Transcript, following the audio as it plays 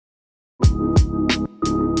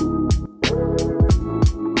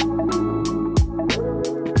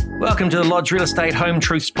Welcome to the Lodge Real Estate Home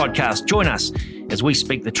Truths Podcast. Join us as we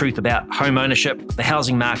speak the truth about home ownership, the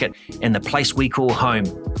housing market, and the place we call home,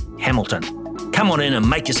 Hamilton. Come on in and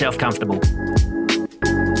make yourself comfortable.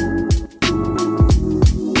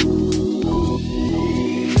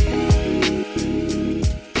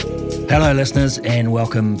 Hello, listeners, and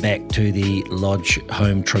welcome back to the Lodge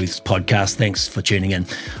Home Truths Podcast. Thanks for tuning in.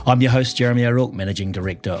 I'm your host, Jeremy O'Rourke, Managing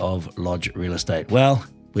Director of Lodge Real Estate. Well,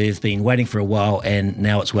 we've been waiting for a while, and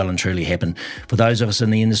now it's well and truly happened. For those of us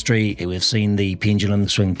in the industry, we've seen the pendulum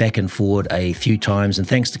swing back and forward a few times, and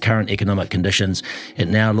thanks to current economic conditions, it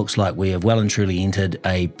now looks like we have well and truly entered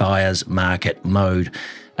a buyer's market mode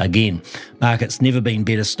again. Market's never been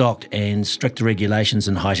better stocked, and stricter regulations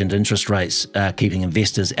and heightened interest rates are keeping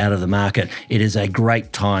investors out of the market. It is a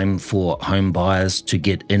great time for home buyers to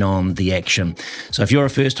get in on the action. So if you're a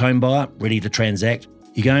first home buyer ready to transact,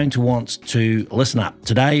 you're going to want to listen up.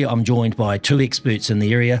 Today, I'm joined by two experts in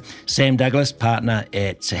the area, Sam Douglas, partner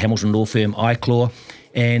at Hamilton law firm iCLAW,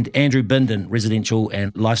 and Andrew Bindon, residential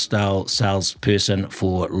and lifestyle salesperson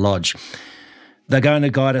for Lodge. They're going to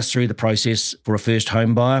guide us through the process for a first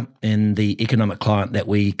home buyer and the economic client that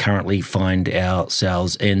we currently find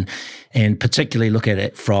ourselves in, and particularly look at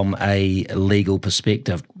it from a legal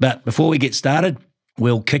perspective. But before we get started,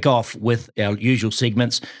 we'll kick off with our usual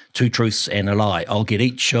segments, Two Truths and a Lie. I'll get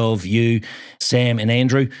each of you, Sam and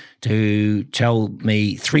Andrew, to tell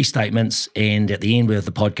me three statements, and at the end of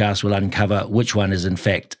the podcast, we'll uncover which one is in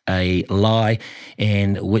fact a lie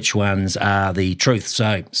and which ones are the truth.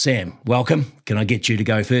 So, Sam, welcome. Can I get you to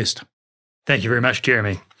go first? Thank you very much,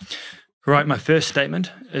 Jeremy. Right, my first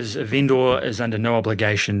statement is a vendor is under no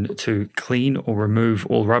obligation to clean or remove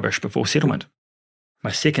all rubbish before settlement.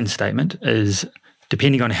 My second statement is,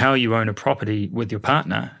 depending on how you own a property with your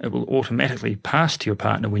partner, it will automatically pass to your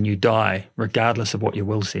partner when you die, regardless of what your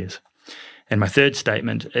will says. And my third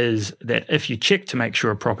statement is that if you check to make sure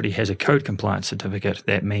a property has a code compliance certificate,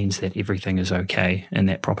 that means that everything is okay in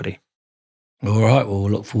that property. All right, well,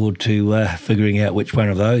 we'll look forward to figuring out which one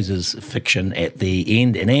of those is fiction at the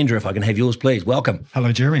end. And Andrew, if I can have yours, please. Welcome.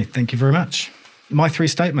 Hello, Jeremy. Thank you very much. My three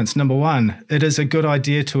statements. Number one, it is a good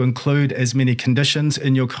idea to include as many conditions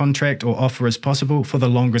in your contract or offer as possible for the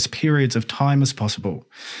longest periods of time as possible.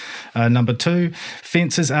 Number two,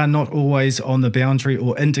 fences are not always on the boundary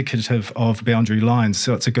or indicative of boundary lines,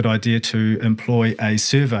 so it's a good idea to employ a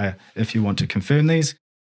surveyor if you want to confirm these.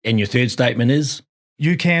 And your third statement is?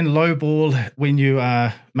 You can lowball when you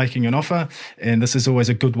are making an offer, and this is always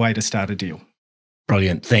a good way to start a deal.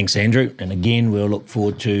 Brilliant. Thanks, Andrew. And again, we'll look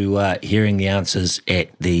forward to hearing the answers at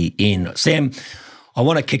the end. Sam, I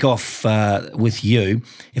want to kick off with you.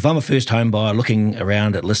 If I'm a first home buyer looking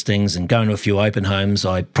around at listings and going to a few open homes,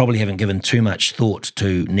 I probably haven't given too much thought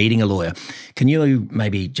to needing a lawyer. Can you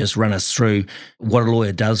maybe just run us through what a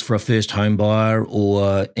lawyer does for a first home buyer,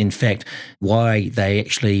 or in fact, why they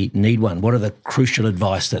actually need one? What are the crucial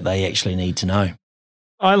advice that they actually need to know?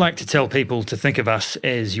 I like to tell people to think of us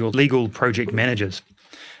as your legal project managers.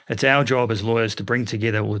 It's our job as lawyers to bring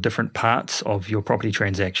together all the different parts of your property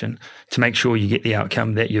transaction to make sure you get the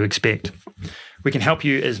outcome that you expect. We can help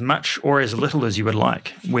you as much or as little as you would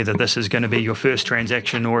like, whether this is going to be your first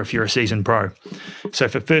transaction or if you're a seasoned pro. So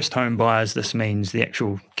for first home buyers, this means the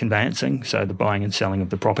actual conveyancing, so the buying and selling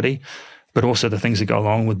of the property, but also the things that go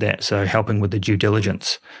along with that, so helping with the due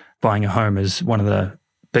diligence. Buying a home is one of the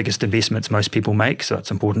biggest investments most people make, so it's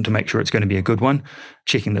important to make sure it's going to be a good one.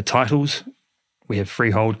 Checking the titles. We have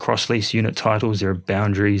freehold, cross-lease unit titles. There are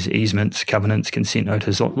boundaries, easements, covenants, consent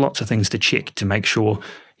notices, lots of things to check to make sure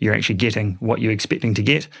you're actually getting what you're expecting to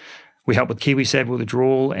get. We help with KiwiSav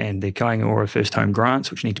withdrawal and the Kāinga Ora first home grants,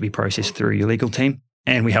 which need to be processed through your legal team.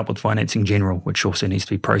 And we help with financing general, which also needs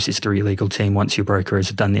to be processed through your legal team once your broker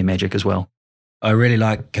has done their magic as well. I really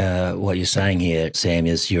like what you're saying here, Sam,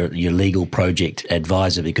 is your legal project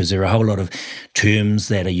advisor, because there are a whole lot of terms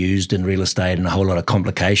that are used in real estate and a whole lot of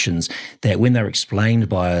complications that when they're explained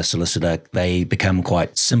by a solicitor, they become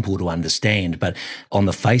quite simple to understand. But on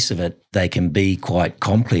the face of it, they can be quite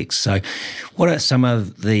complex. So what are some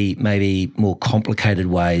of the maybe more complicated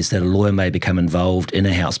ways that a lawyer may become involved in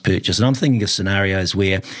a house purchase? And I'm thinking of scenarios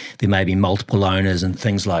where there may be multiple owners and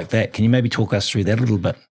things like that. Can you maybe talk us through that a little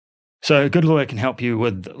bit? So a good lawyer can help you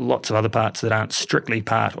with lots of other parts that aren't strictly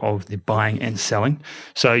part of the buying and selling.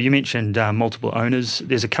 So you mentioned multiple owners.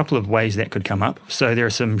 There's a couple of ways that could come up. So there are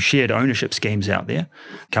some shared ownership schemes out there.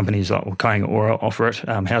 Companies like Kāinga Ora offer it,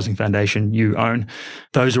 Housing Foundation, You Own.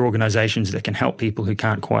 Those are organisations that can help people who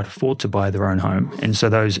can't quite afford to buy their own home. And so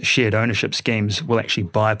those shared ownership schemes will actually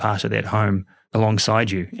buy part of that home alongside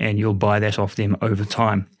you, and you'll buy that off them over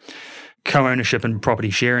time. Co-ownership and property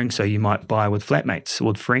sharing, so you might buy with flatmates or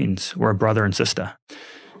with friends or a brother and sister.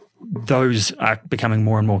 Those are becoming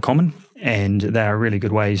more and more common, and they are really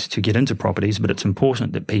good ways to get into properties, but it's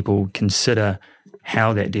important that people consider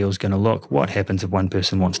how that deal is going to look, what happens if one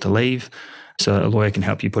person wants to leave. So a lawyer can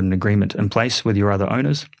help you put an agreement in place with your other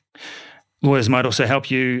owners. Lawyers might also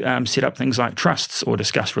help you set up things like trusts or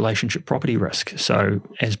discuss relationship property risk. So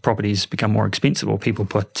as properties become more expensive or people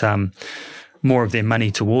put more of their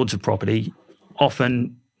money towards a property,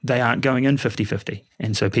 often they aren't going in 50-50.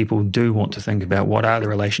 And so people do want to think about what are the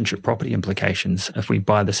relationship property implications if we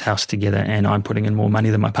buy this house together and I'm putting in more money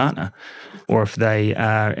than my partner. Or if they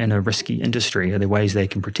are in a risky industry, are there ways they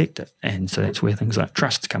can protect it? And so that's where things like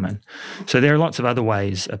trusts come in. So there are lots of other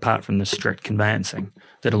ways, apart from the strict conveyancing,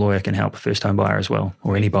 that a lawyer can help a first-home buyer as well,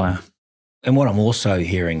 or any buyer. And what I'm also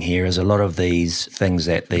hearing here is a lot of these things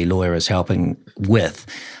that the lawyer is helping with,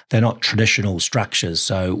 they're not traditional structures.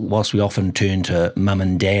 So whilst we often turn to mum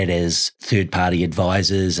and dad as third-party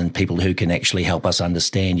advisors and people who can actually help us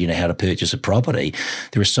understand, how to purchase a property,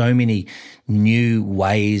 there are so many new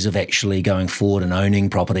ways of actually going forward and owning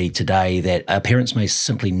property today that our parents may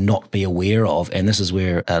simply not be aware of. And this is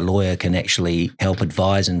where a lawyer can actually help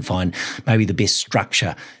advise and find maybe the best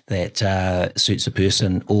structure that suits a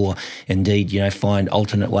person, or indeed, find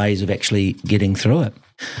alternate ways of actually getting through it.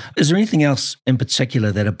 Is there anything else in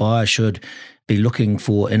particular that a buyer should be looking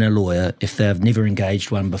for in a lawyer if they've never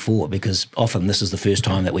engaged one before? Because often this is the first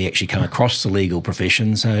time that we actually come across the legal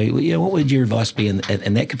profession. So, what would your advice be in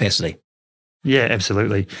that capacity? Yeah,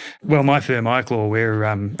 absolutely. Well, my firm, iCLAW, we're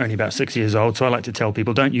only about 6 years old, so I like to tell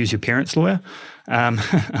people, don't use your parents' lawyer.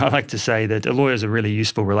 I like to say that a lawyer is a really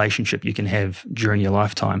useful relationship you can have during your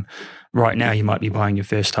lifetime. Right now, you might be buying your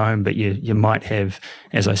first home, but you might have,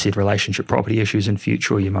 as I said, relationship property issues in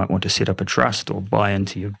future, or you might want to set up a trust or buy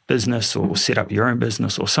into your business or set up your own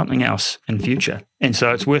business or something else in future. And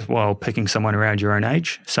so it's worthwhile picking someone around your own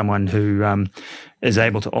age, someone who is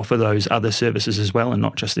able to offer those other services as well and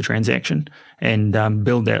not just the transaction, and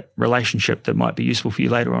build that relationship that might be useful for you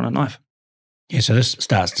later on in life. Yeah, so this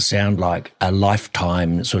starts to sound like a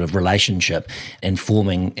lifetime sort of relationship, and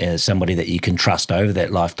forming somebody that you can trust over that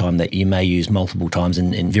lifetime that you may use multiple times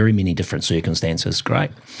in very many different circumstances.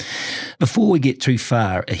 Great. Before we get too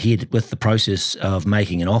far ahead with the process of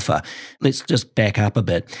making an offer, let's just back up a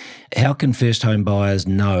bit. How can first home buyers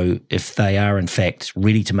know if they are in fact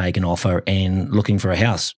ready to make an offer and looking for a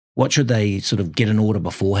house? What should they sort of get in order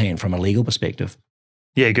beforehand from a legal perspective?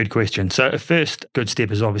 Yeah, good question. So a first good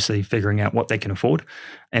step is obviously figuring out what they can afford.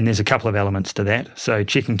 And there's a couple of elements to that. So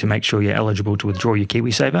checking to make sure you're eligible to withdraw your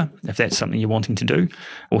KiwiSaver, if that's something you're wanting to do.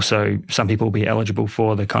 Also, some people will be eligible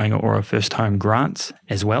for the Kāinga Ora First Home grants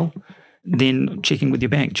as well. Then checking with your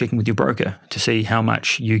bank, checking with your broker to see how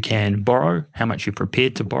much you can borrow, how much you're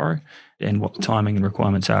prepared to borrow, and what the timing and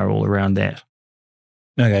requirements are all around that.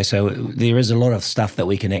 Okay, so there is a lot of stuff that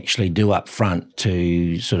we can actually do up front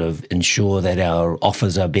to sort of ensure that our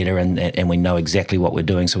offers are better and we know exactly what we're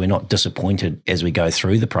doing, so we're not disappointed as we go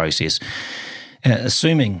through the process.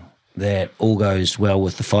 Assuming that all goes well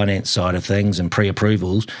with the finance side of things and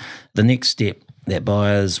pre-approvals, the next step that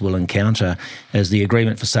buyers will encounter is the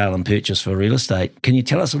agreement for sale and purchase for real estate. Can you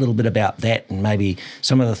tell us a little bit about that and maybe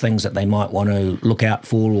some of the things that they might want to look out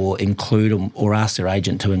for or include or ask their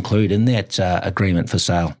agent to include in that agreement for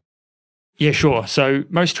sale? Yeah, sure. So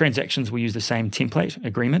most transactions will use the same template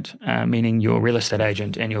agreement, meaning your real estate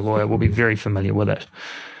agent and your lawyer will be very familiar with it.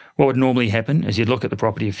 What would normally happen is you'd look at the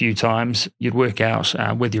property a few times, you'd work out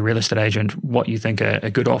with your real estate agent what you think a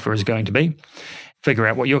good offer is going to be, figure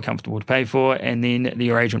out what you're comfortable to pay for, and then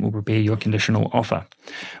your agent will prepare your conditional offer.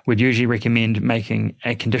 We'd usually recommend making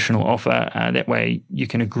a conditional offer. That way you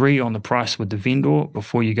can agree on the price with the vendor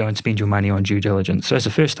before you go and spend your money on due diligence. So as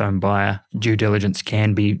a first-home buyer, due diligence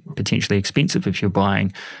can be potentially expensive if you're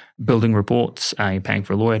buying building reports, you're paying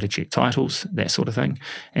for a lawyer to check titles, that sort of thing.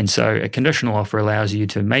 And so a conditional offer allows you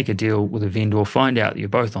to make a deal with a vendor, find out that you're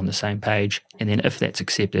both on the same page, and then if that's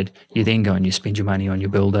accepted, you then go and you spend your money on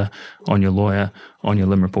your builder, on your lawyer, on your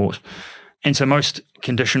LIM report. And so most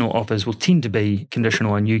conditional offers will tend to be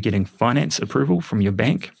conditional on you getting finance approval from your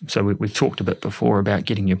bank. So we've talked a bit before about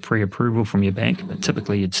getting your pre-approval from your bank, but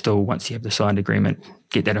typically you'd still, once you have the signed agreement,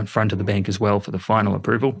 get that in front of the bank as well for the final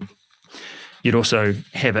approval. You'd also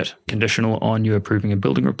have it conditional on you approving a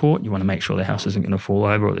building report. You want to make sure the house isn't going to fall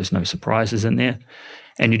over or there's no surprises in there.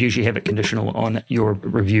 And you'd usually have it conditional on your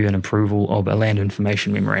review and approval of a land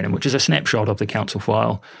information memorandum, which is a snapshot of the council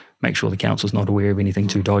file. Make sure the council's not aware of anything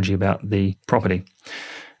too dodgy about the property.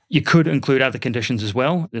 You could include other conditions as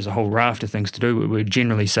well. There's a whole raft of things to do. We would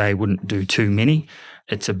generally say wouldn't do too many.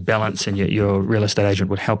 It's a balance, and your real estate agent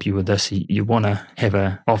would help you with this. You want to have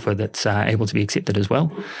an offer that's able to be accepted as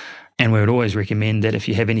well. And we would always recommend that if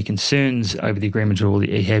you have any concerns over the agreement at all, that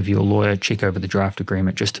you have your lawyer check over the draft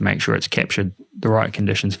agreement just to make sure it's captured the right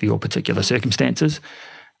conditions for your particular circumstances.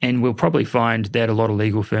 And we'll probably find that a lot of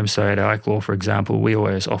legal firms, so at iCLAW, for example, we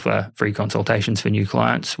always offer free consultations for new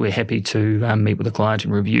clients. We're happy to meet with a client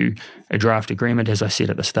and review a draft agreement. As I said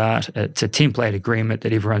at the start, it's a template agreement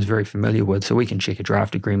that everyone's very familiar with, so we can check a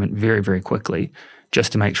draft agreement very, very quickly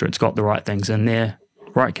just to make sure it's got the right things in there,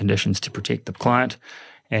 right conditions to protect the client,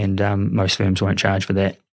 and most firms won't charge for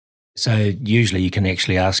that. So usually you can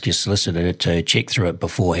actually ask your solicitor to check through it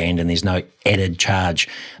beforehand, and there's no added charge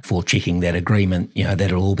for checking that agreement.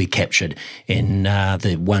 That'll all be captured in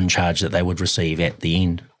the one charge that they would receive at the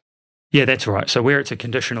end. Yeah, that's right. So where it's a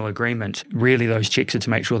conditional agreement, really those checks are to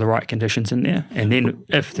make sure the right conditions in there. And then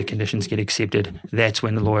if the conditions get accepted, that's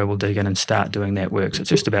when the lawyer will dig in and start doing that work. So it's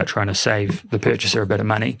just about trying to save the purchaser a bit of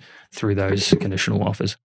money through those conditional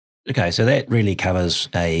offers. Okay, so that really covers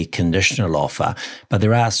a conditional offer, but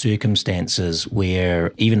there are circumstances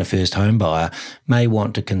where even a first home buyer may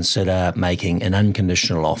want to consider making an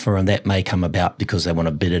unconditional offer, and that may come about because they want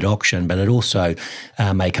to bid at auction, but it also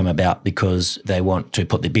may come about because they want to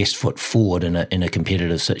put their best foot forward in a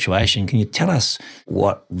competitive situation. Can you tell us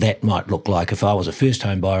what that might look like if I was a first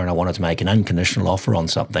home buyer and I wanted to make an unconditional offer on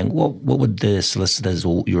something? What would the solicitors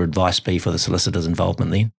or your advice be for the solicitor's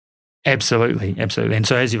involvement then? Absolutely. And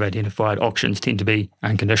so as you've identified, auctions tend to be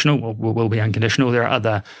unconditional, will be unconditional. There are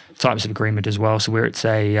other types of agreement as well. So where it's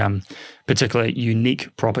a particular unique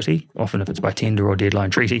property, often if it's by tender or deadline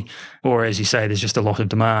treaty, or as you say, there's just a lot of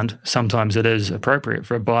demand, sometimes it is appropriate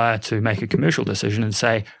for a buyer to make a commercial decision and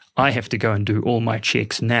say, I have to go and do all my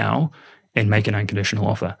checks now and make an unconditional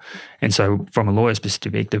offer. And so from a lawyer's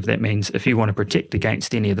perspective, that means if you want to protect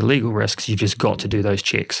against any of the legal risks, you've just got to do those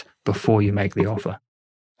checks before you make the offer.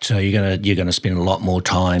 So you're going to spend a lot more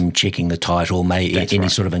time checking the title, any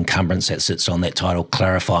right. sort of encumbrance that sits on that title,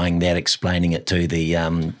 clarifying that, explaining it to the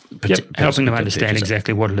helping them understand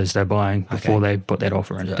exactly what it is they're buying before they put that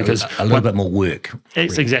offer in. Because a little bit more work.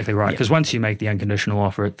 It's exactly right. Because once you make the unconditional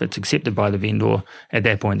offer, if it's accepted by the vendor, at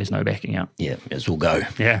that point there's no backing out. Yeah, it's all go.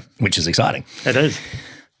 Yeah, which is exciting. It is.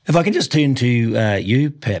 If I can just turn to you,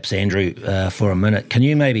 perhaps, Andrew, for a minute, can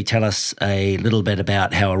you maybe tell us a little bit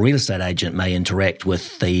about how a real estate agent may interact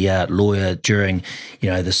with the lawyer during,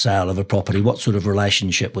 the sale of a property? What sort of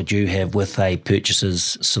relationship would you have with a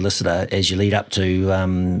purchaser's solicitor as you lead up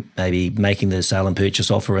to maybe making the sale and purchase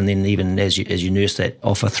offer, and then even as you nurse that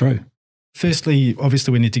offer through? Firstly,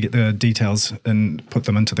 obviously, we need to get the details and put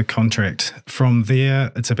them into the contract. From there,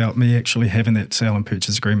 it's about me actually having that sale and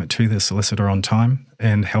purchase agreement to the solicitor on time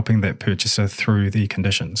and helping that purchaser through the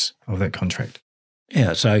conditions of that contract.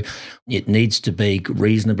 Yeah, so it needs to be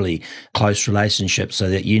reasonably close relationship so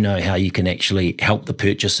that you know how you can actually help the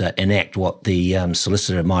purchaser enact what the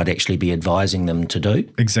solicitor might actually be advising them to do.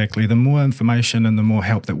 Exactly. The more information and the more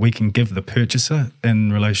help that we can give the purchaser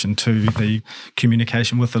in relation to the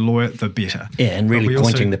communication with the lawyer, the better. Yeah, and really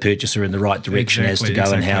pointing the purchaser in the right direction as to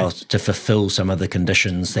go and how to fulfil some of the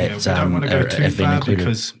conditions that we don't want to go too far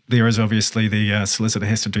because there is obviously the solicitor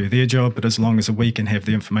has to do their job, but as long as we can have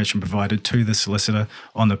the information provided to the solicitor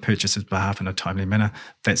on the purchaser's behalf in a timely manner,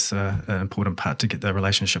 that's an important part to get the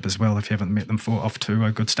relationship as well. If you haven't met them before, off to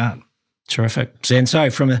a good start. Terrific. And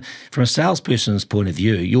so from a salesperson's point of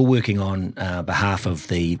view, you're working on behalf of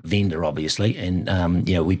the vendor, obviously, and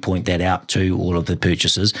we point that out to all of the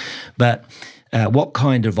purchasers. But what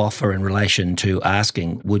kind of offer in relation to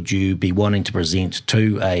asking would you be wanting to present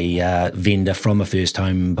to a vendor from a first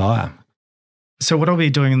home buyer? So what I'll be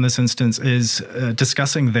doing in this instance is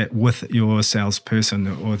discussing that with your salesperson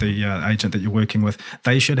or the agent that you're working with.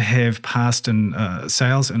 They should have past in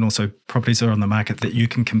sales and also properties that are on the market that you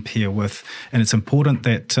can compare with. And it's important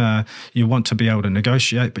that you want to be able to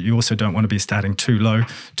negotiate, but you also don't want to be starting too low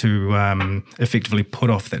to effectively put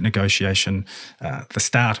off that negotiation, the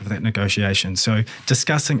start of that negotiation. So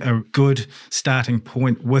discussing a good starting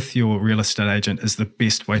point with your real estate agent is the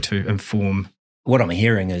best way to inform. What I'm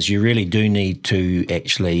hearing is you really do need to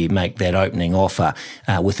actually make that opening offer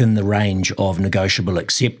within the range of negotiable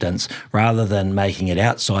acceptance rather than making it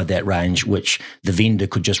outside that range, which the vendor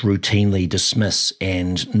could just routinely dismiss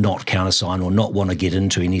and not countersign or not want to get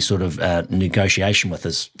into any sort of negotiation with.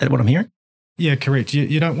 Is that what I'm hearing? Yeah, correct.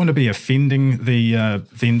 You don't want to be offending the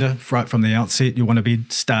vendor right from the outset. You want to be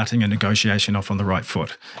starting a negotiation off on the right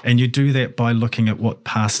foot. And you do that by looking at what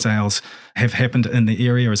past sales have happened in the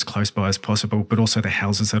area as close by as possible, but also the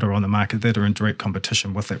houses that are on the market that are in direct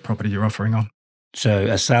competition with that property you're offering on. So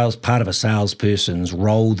part of a salesperson's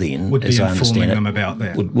role then, would be as I informing understand them it, about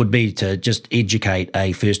that. would be to just educate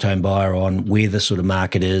a first home buyer on where this sort of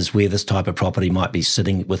market is, where this type of property might be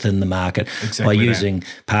sitting within the market, by using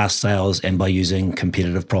past sales and by using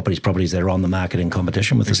competitive properties that are on the market in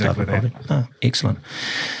competition with this type of property. Oh, excellent.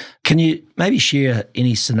 Can you maybe share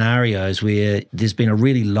any scenarios where there's been a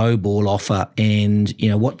really low ball offer and,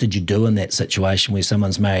 what did you do in that situation where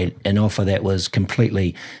someone's made an offer that was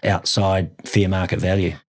completely outside fair market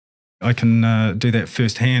value? I can do that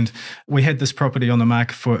firsthand. We had this property on the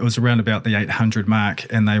market it was around about the 800 mark,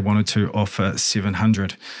 and they wanted to offer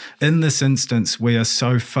 700. In this instance, we are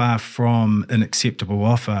so far from an acceptable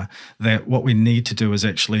offer that what we need to do is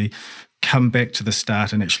actually come back to the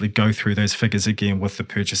start and actually go through those figures again with the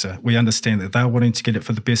purchaser. We understand that they're wanting to get it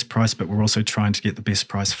for the best price, but we're also trying to get the best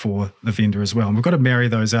price for the vendor as well. And we've got to marry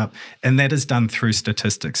those up. And that is done through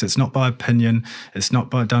statistics. It's not by opinion. It's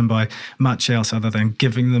not done by much else other than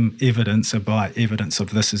giving them evidence of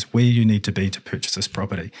this is where you need to be to purchase this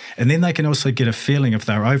property. And then they can also get a feeling if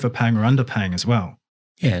they're overpaying or underpaying as well.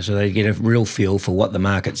 Yeah, so they get a real feel for what the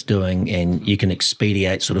market's doing, and you can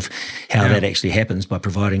expedite sort of how that actually happens by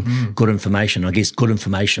providing good information. I guess good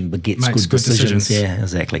information begets good decisions. Yeah,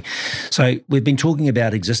 exactly. So we've been talking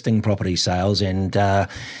about existing property sales, and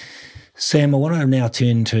Sam, I want to now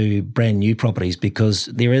turn to brand new properties because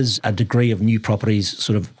there is a degree of new properties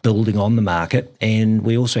sort of building on the market, and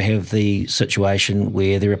we also have the situation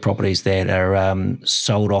where there are properties that are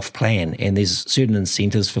sold off plan, and there's certain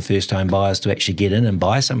incentives for first home buyers to actually get in and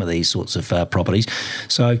buy some of these sorts of properties.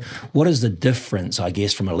 So what is the difference, I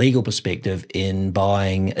guess, from a legal perspective in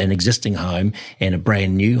buying an existing home and a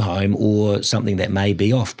brand new home or something that may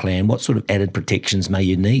be off plan? What sort of added protections may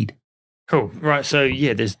you need? Cool. Right. So,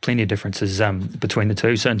 there's plenty of differences between the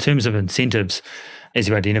two. So in terms of incentives, as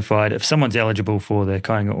you identified, if someone's eligible for the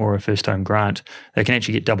Kāinga Ora First Home Grant, they can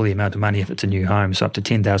actually get double the amount of money if it's a new home, so up to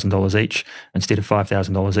 $10,000 each instead of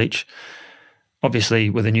 $5,000 each. Obviously,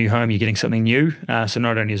 with a new home, you're getting something new. So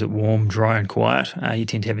not only is it warm, dry and quiet, you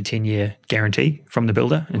tend to have a 10-year guarantee from the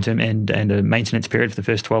builder and a maintenance period for the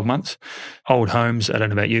first 12 months. Old homes, I don't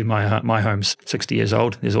know about you, my home's 60 years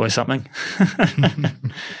old. There's always something.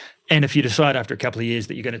 And if you decide after a couple of years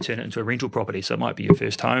that you're going to turn it into a rental property, so it might be your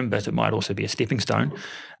first home, but it might also be a stepping stone,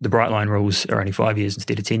 the bright line rules are only 5 years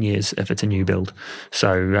instead of 10 years if it's a new build.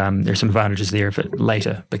 So there's some advantages there if it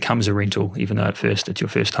later becomes a rental, even though at first it's your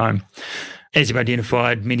first home. As you've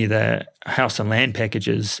identified, many of the house and land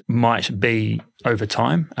packages might be over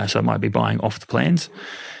time, so it might be buying off the plans.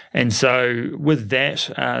 And so with that,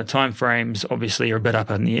 timeframes obviously are a bit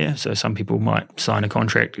up in the air. So some people might sign a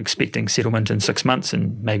contract expecting settlement in 6 months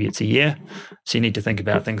and maybe it's a year. So you need to think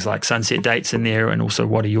about things like sunset dates in there and also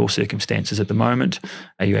what are your circumstances at the moment?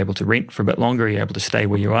 Are you able to rent for a bit longer? Are you able to stay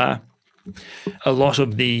where you are? A lot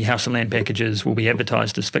of the house and land packages will be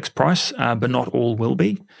advertised as fixed price, but not all will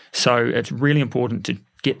be. So it's really important to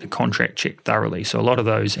get the contract checked thoroughly. So a lot of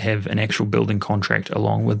those have an actual building contract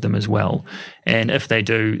along with them as well. And if they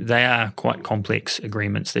do, they are quite complex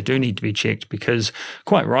agreements. They do need to be checked because,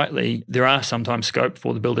 quite rightly, there are sometimes scope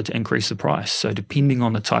for the builder to increase the price. So depending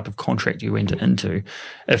on the type of contract you enter into,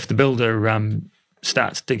 if the builder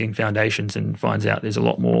starts digging foundations and finds out there's a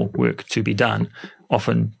lot more work to be done,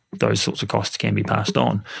 often those sorts of costs can be passed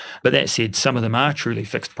on. But that said, some of them are truly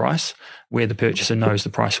fixed price, where the purchaser knows the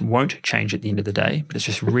price won't change at the end of the day, but it's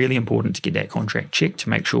just really important to get that contract checked to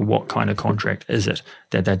make sure what kind of contract is it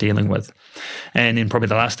that they're dealing with. And then probably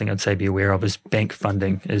the last thing I'd say be aware of is bank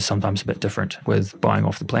funding is sometimes a bit different with buying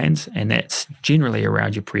off the plans, and that's generally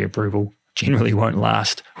around your pre-approval. Generally won't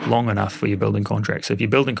last long enough for your building contract. So if your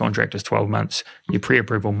building contract is 12 months, your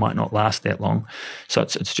pre-approval might not last that long. So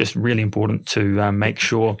it's just really important to make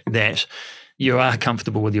sure that you are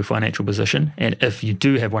comfortable with your financial position. And if you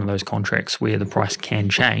do have one of those contracts where the price can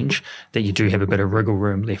change, that you do have a bit of wriggle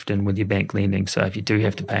room left in with your bank lending. So if you do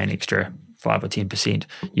have to pay an extra 5 or 10%,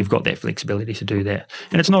 you've got that flexibility to do that.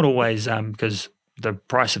 And it's not always because the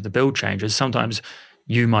price of the build changes. Sometimes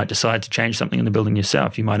you might decide to change something in the building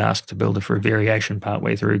yourself. You might ask the builder for a variation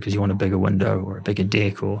partway through because you want a bigger window or a bigger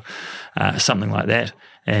deck or something like that.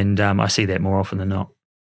 And I see that more often than not.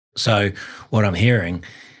 So what I'm hearing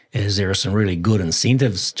is there are some really good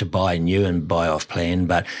incentives to buy new and buy off plan,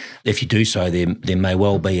 but if you do so, there may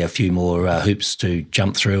well be a few more hoops to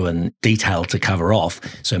jump through and detail to cover off.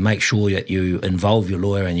 So make sure that you involve your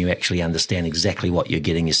lawyer and you actually understand exactly what you're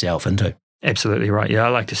getting yourself into. Absolutely right. Yeah, I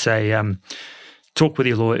like to say, talk with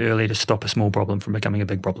your lawyer early to stop a small problem from becoming a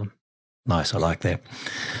big problem. Nice, I like that.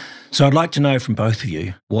 So I'd like to know from both of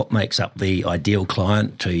you what makes up the ideal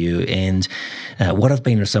client to you, and what have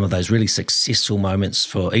been some of those really successful moments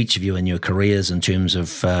for each of you in your careers in terms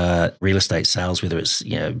of real estate sales, whether it's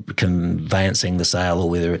conveyancing the sale or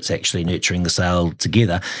whether it's actually nurturing the sale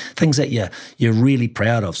together, things that you're really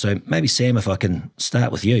proud of. So maybe Sam, if I can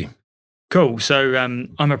start with you. Cool. So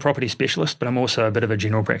I'm a property specialist, but I'm also a bit of a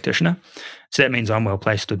general practitioner. So that means I'm well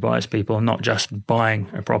placed to advise people on not just buying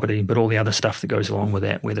a property, but all the other stuff that goes along with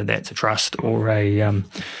that, whether that's a trust or a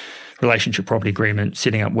relationship property agreement,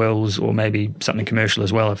 setting up wills, or maybe something commercial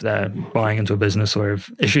as well if they're buying into a business or have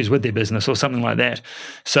issues with their business or something like that.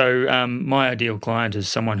 So my ideal client is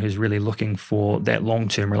someone who's really looking for that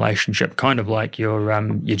long-term relationship, kind of like your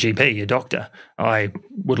GP, your doctor. I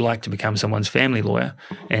would like to become someone's family lawyer,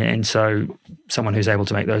 and so someone who's able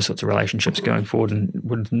to make those sorts of relationships going forward and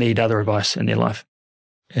would need other advice in their life.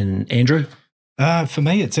 And Andrew? For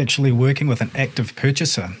me, it's actually working with an active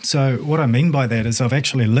purchaser. So what I mean by that is I've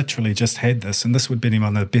actually literally just had this, and this would be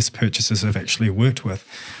one of the best purchasers I've actually worked with.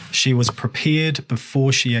 She was prepared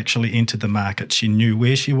before she actually entered the market. She knew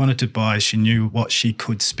where she wanted to buy, she knew what she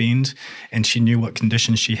could spend, and she knew what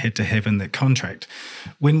conditions she had to have in that contract.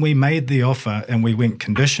 When we made the offer and we went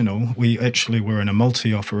conditional, we actually were in a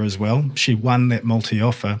multi-offer as well. She won that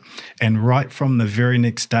multi-offer, and right from the very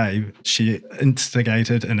next day, she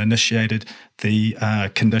instigated and initiated the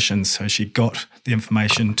conditions. So she got the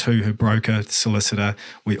information to her broker, solicitor.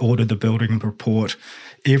 We ordered the building report.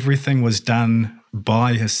 Everything was done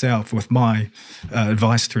by herself with my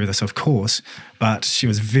advice through this, of course, but she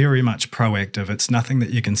was very much proactive. It's nothing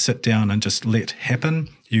that you can sit down and just let happen.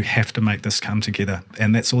 You have to make this come together.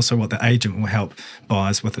 And that's also what the agent will help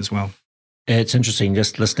buyers with as well. It's interesting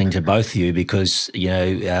just listening to both of you because,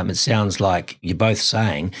 it sounds like you're both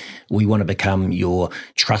saying we want to become your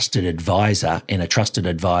trusted advisor and a trusted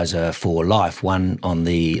advisor for life, one on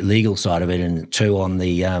the legal side of it and two on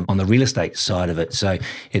the real estate side of it. So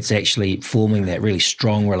it's actually forming that really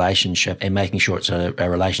strong relationship and making sure it's a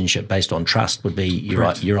relationship based on trust would be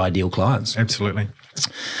your ideal clients. Absolutely.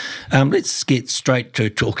 Let's get straight to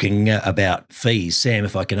talking about fees. Sam,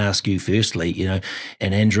 if I can ask you firstly,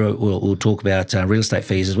 and Andrew will talk about real estate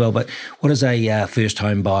fees as well, but what does a first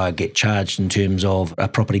home buyer get charged in terms of a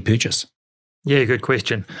property purchase? Yeah, good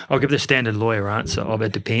question. I'll give the standard lawyer answer of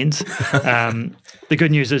it depends. The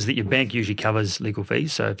good news is that your bank usually covers legal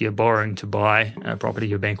fees. So if you're borrowing to buy a property,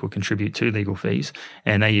 your bank will contribute to legal fees,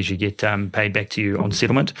 and they usually get paid back to you on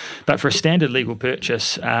settlement. But for a standard legal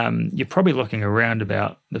purchase, you're probably looking around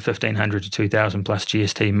about the 1,500 to 2,000 plus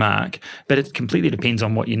GST mark. But it completely depends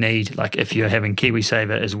on what you need. Like if you're having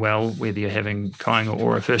KiwiSaver as well, whether you're having Kāinga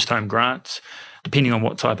or a first home grants, depending on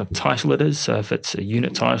what type of title it is. So if it's a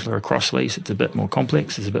unit title or a cross lease, it's a bit more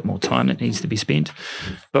complex. There's a bit more time that needs to be spent.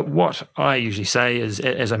 But what I usually say is,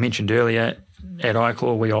 as I mentioned earlier, at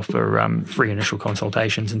iCLAW, we offer free initial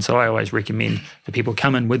consultations. And so I always recommend that people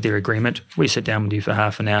come in with their agreement. We sit down with you for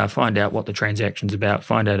half an hour, find out what the transaction's about,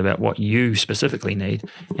 find out about what you specifically need,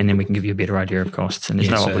 and then we can give you a better idea of costs. And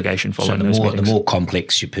there's no obligation following those meetings. The more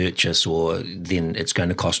complex you purchase, then it's going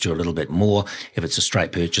to cost you a little bit more. If it's a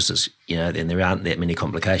straight purchase, then there aren't that many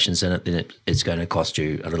complications in it, then it's going to cost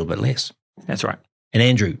you a little bit less. That's right. And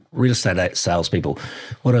Andrew, real estate salespeople,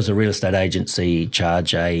 what does a real estate agency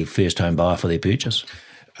charge a first home buyer for their purchase?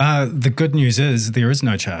 The good news is there is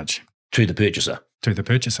no charge. To the purchaser? To the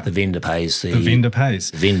purchaser. The vendor pays. The vendor pays.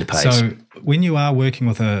 The vendor pays. So when you are working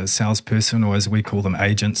with a salesperson, or as we call them,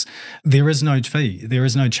 agents, there is no fee. There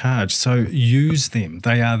is no charge. So use them.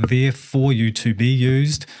 They are there for you to be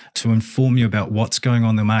used, to inform you about what's going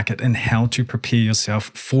on in the market and how to prepare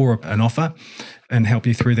yourself for an offer and help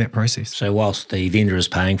you through that process. So whilst the vendor is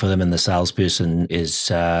paying for them and the salesperson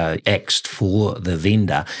is axed for the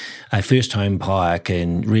vendor, a first home buyer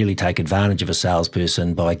can really take advantage of a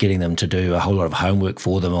salesperson by getting them to do a whole lot of homework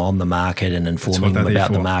for them on the market and informing them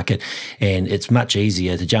about the market. And it's much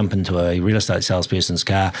easier to jump into a real estate salesperson's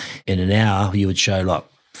car. In an hour, you would show like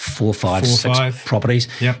four, five, six properties.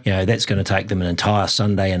 Yep. That's going to take them an entire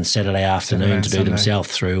Sunday and Saturday afternoon to do themselves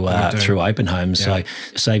through open homes. Yep.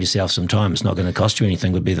 So save yourself some time. It's not going to cost you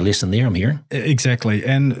anything would be the lesson there, I'm hearing. Exactly.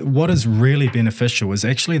 And what is really beneficial is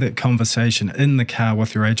actually that conversation in the car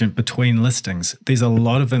with your agent between listings. There's a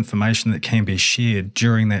lot of information that can be shared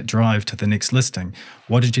during that drive to the next listing.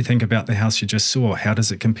 What did you think about the house you just saw? How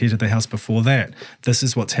does it compare to the house before that? This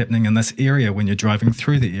is what's happening in this area when you're driving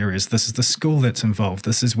through the areas. This is the school that's involved.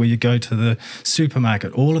 This is where you go to the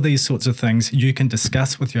supermarket. All of these sorts of things you can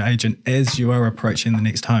discuss with your agent as you are approaching the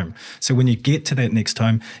next home. So when you get to that next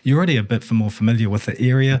home, you're already a bit more familiar with the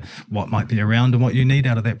area, what might be around and what you need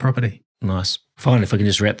out of that property. Nice. Finally, if we can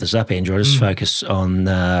just wrap this up, Andrew, I'll just focus on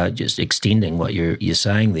just extending what you're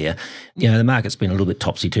saying there. The market's been a little bit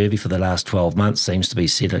topsy-turvy for the last 12 months, seems to be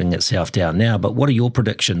settling itself down now. But what are your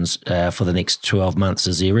predictions for the next 12 months?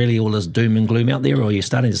 Is there really all this doom and gloom out there, or are you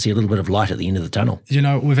starting to see a little bit of light at the end of the tunnel?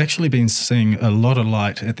 We've actually been seeing a lot of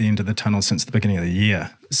light at the end of the tunnel since the beginning of the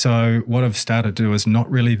year. So what I've started to do is not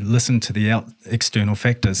really listen to the external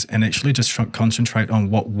factors and actually just concentrate on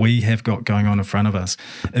what we have got going on in front of us.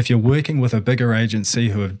 If you're working with a bigger agency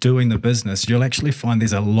who are doing the business, you'll actually find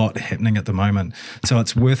there's a lot happening at the moment. So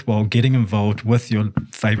it's worthwhile getting involved with your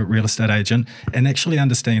favourite real estate agent and actually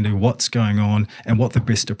understanding what's going on and what the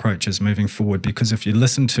best approach is moving forward. Because if you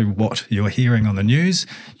listen to what you're hearing on the news,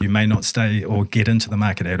 you may not stay or get into the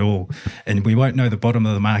market at all. And we won't know the bottom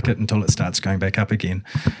of the market until it starts going back up again.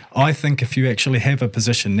 I think if you actually have a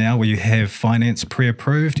position now where you have finance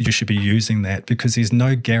pre-approved, you should be using that, because there's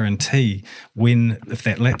no guarantee if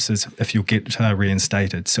that lapses, if you'll get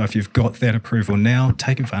reinstated. So if you've got that approval now,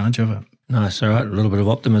 take advantage of it. Nice. All right. A little bit of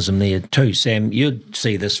optimism there too. Sam, you'd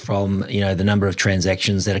see this from, the number of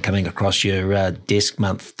transactions that are coming across your desk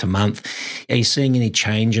month to month. Are you seeing any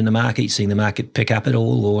change in the market? Are you seeing the market pick up at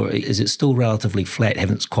all, or is it still relatively flat?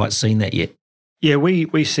 Haven't quite seen that yet. Yeah,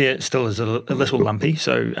 we see it still as a little lumpy,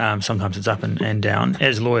 so sometimes it's up and down.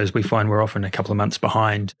 As lawyers, we find we're often a couple of months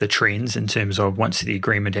behind the trends in terms of once the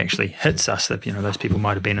agreement actually hits us, that those people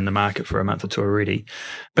might have been in the market for a month or two already.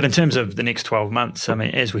 But in terms of the next 12 months,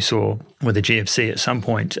 as we saw with the GFC, at some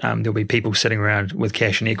point there'll be people sitting around with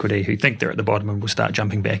cash and equity who think they're at the bottom and will start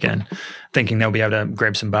jumping back in, thinking they'll be able to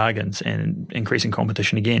grab some bargains and increasing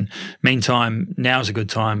competition again. Meantime, now's a good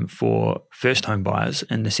time for first home buyers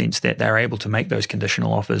in the sense that they're able to make those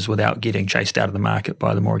conditional offers without getting chased out of the market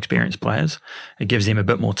by the more experienced players. It gives them a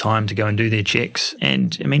bit more time to go and do their checks.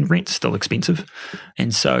 And rent's still expensive.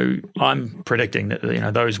 And so I'm predicting that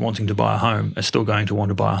those wanting to buy a home are still going to want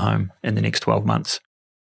to buy a home in the next 12 months.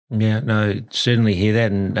 Yeah, no, certainly hear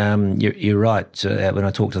that. And you're right. When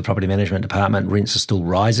I talk to the property management department, rents are still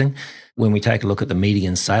rising. When we take a look at the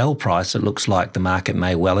median sale price, it looks like the market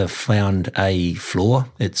may well have found a floor.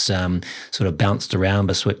 It's sort of bounced around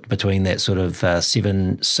between that sort of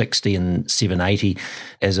 760 and 780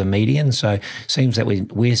 as a median. So it seems that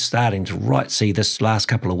we're starting to see this last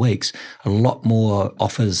couple of weeks, a lot more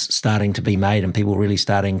offers starting to be made and people really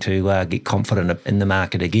starting to get confident in the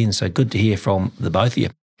market again. So good to hear from the both of you.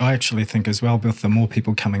 I actually think as well, with the more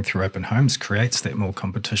people coming through open homes creates that more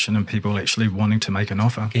competition and people actually wanting to make an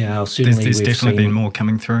offer. Yeah, certainly there's definitely been more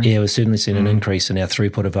coming through. Yeah, we've certainly seen an increase in our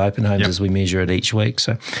throughput of open homes as we measure it each week.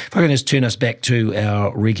 So if I can just turn us back to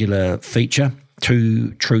our regular feature,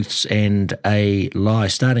 2 truths and a lie.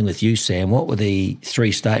 Starting with you, Sam, what were the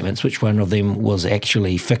 3 statements? Which one of them was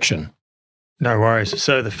actually fiction? No worries.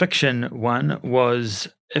 So the fiction one was,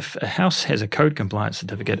 if a house has a code compliance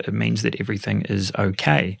certificate, it means that everything is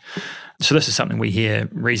okay. So this is something we hear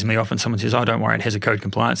reasonably often. Someone says, oh, don't worry, it has a code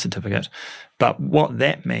compliance certificate. But what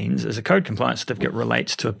that means is a code compliance certificate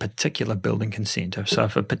relates to a particular building consent. So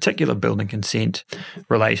if a particular building consent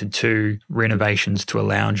related to renovations to a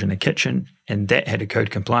lounge and a kitchen, and that had a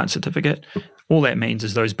code compliance certificate, all that means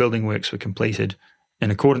is those building works were completed in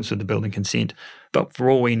accordance with the building consent. But for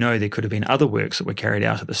all we know, there could have been other works that were carried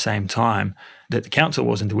out at the same time that the council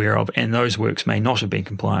wasn't aware of, and those works may not have been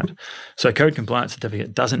compliant. So a code compliance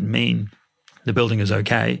certificate doesn't mean the building is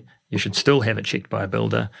okay. You should still have it checked by a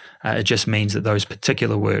builder. It just means that those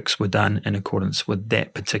particular works were done in accordance with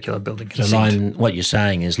that particular building consent. So what you're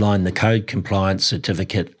saying is line the code compliance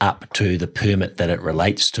certificate up to the permit that it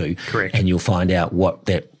relates to. Correct. And you'll find out what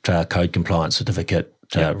that code compliance certificate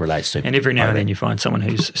relates to. And every now and then you find someone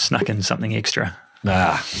who's snuck in something extra.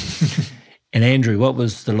 And Andrew, what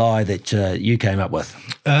was the lie that you came up with?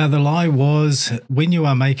 The lie was, when you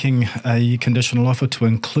are making a conditional offer, to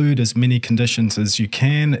include as many conditions as you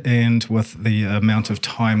can and with the amount of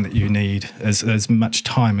time that you need, as much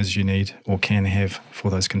time as you need or can have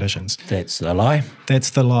for those conditions. That's the lie? That's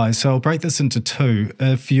the lie. So I'll break this into 2.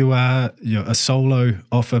 If you're a solo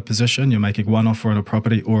offer position, you're making one offer on a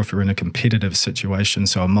property, or if you're in a competitive situation,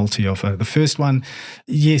 so a multi-offer. The first one,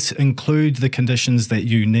 yes, include the conditions that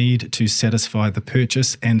you need to satisfy satisfy the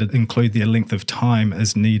purchase and include the length of time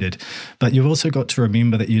as needed. But you've also got to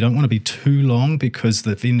remember that you don't want to be too long because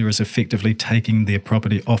the vendor is effectively taking their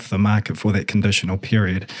property off the market for that conditional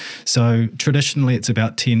period. So traditionally it's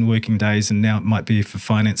about 10 working days, and now it might be for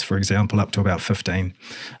finance, for example, up to about 15.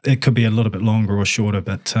 It could be a little bit longer or shorter,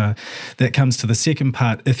 but that comes to the second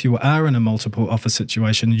part. If you are in a multiple offer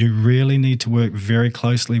situation, you really need to work very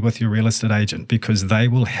closely with your real estate agent, because they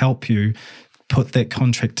will help you put that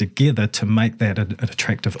contract together to make that an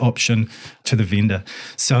attractive option to the vendor.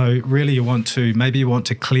 So really you want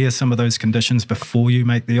to clear some of those conditions before you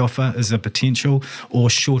make the offer as a potential, or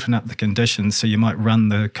shorten up the conditions. So you might run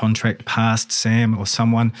the contract past Sam or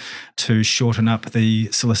someone to shorten up the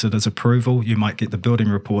solicitor's approval. You might get the building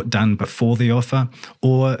report done before the offer,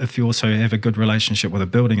 or if you also have a good relationship with a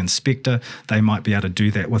building inspector, they might be able to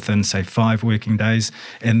do that within, say, 5 working days.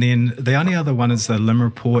 And then the only other one is the LIM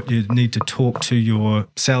report. You need to talk to your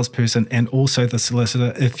salesperson and also the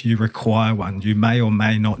solicitor if you require one. You may or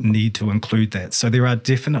may not need to include that. So there are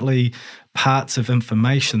definitely parts of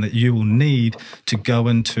information that you will need to go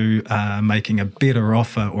into making a better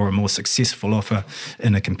offer or a more successful offer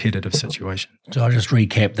in a competitive situation. So I'll just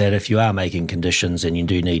recap that. If you are making conditions and you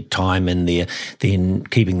do need time in there, then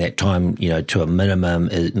keeping that time, to a minimum,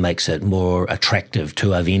 it makes it more attractive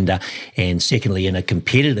to a vendor. And secondly, in a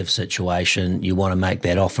competitive situation, you want to make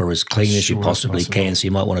that offer as clean as you possibly can. So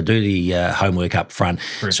you might want to do the homework up front.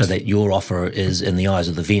 Correct. So that your offer is, in the eyes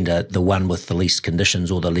of the vendor, the one with the least conditions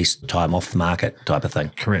or the least time off the market type of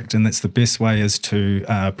thing. Correct. And that's the best way, is to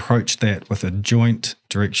approach that with a joint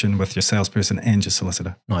direction with your salesperson and your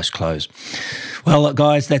solicitor. Nice close. Well, look,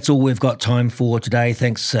 guys, that's all we've got time for today.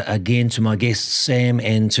 Thanks again to my guests, Sam,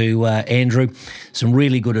 and to Andrew. Some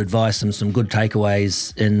really good advice and some good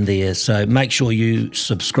takeaways in there. So make sure you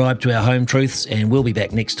subscribe to our Home Truths, and we'll be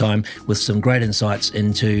back next time with some great insights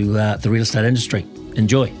into the real estate industry.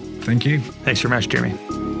 Enjoy. Thank you. Thanks very much, Jeremy.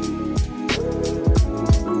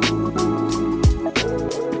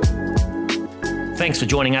 Thanks for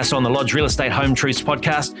joining us on the Lodge Real Estate Home Truths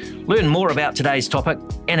podcast. Learn more about today's topic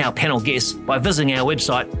and our panel guests by visiting our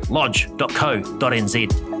website,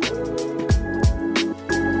 lodge.co.nz.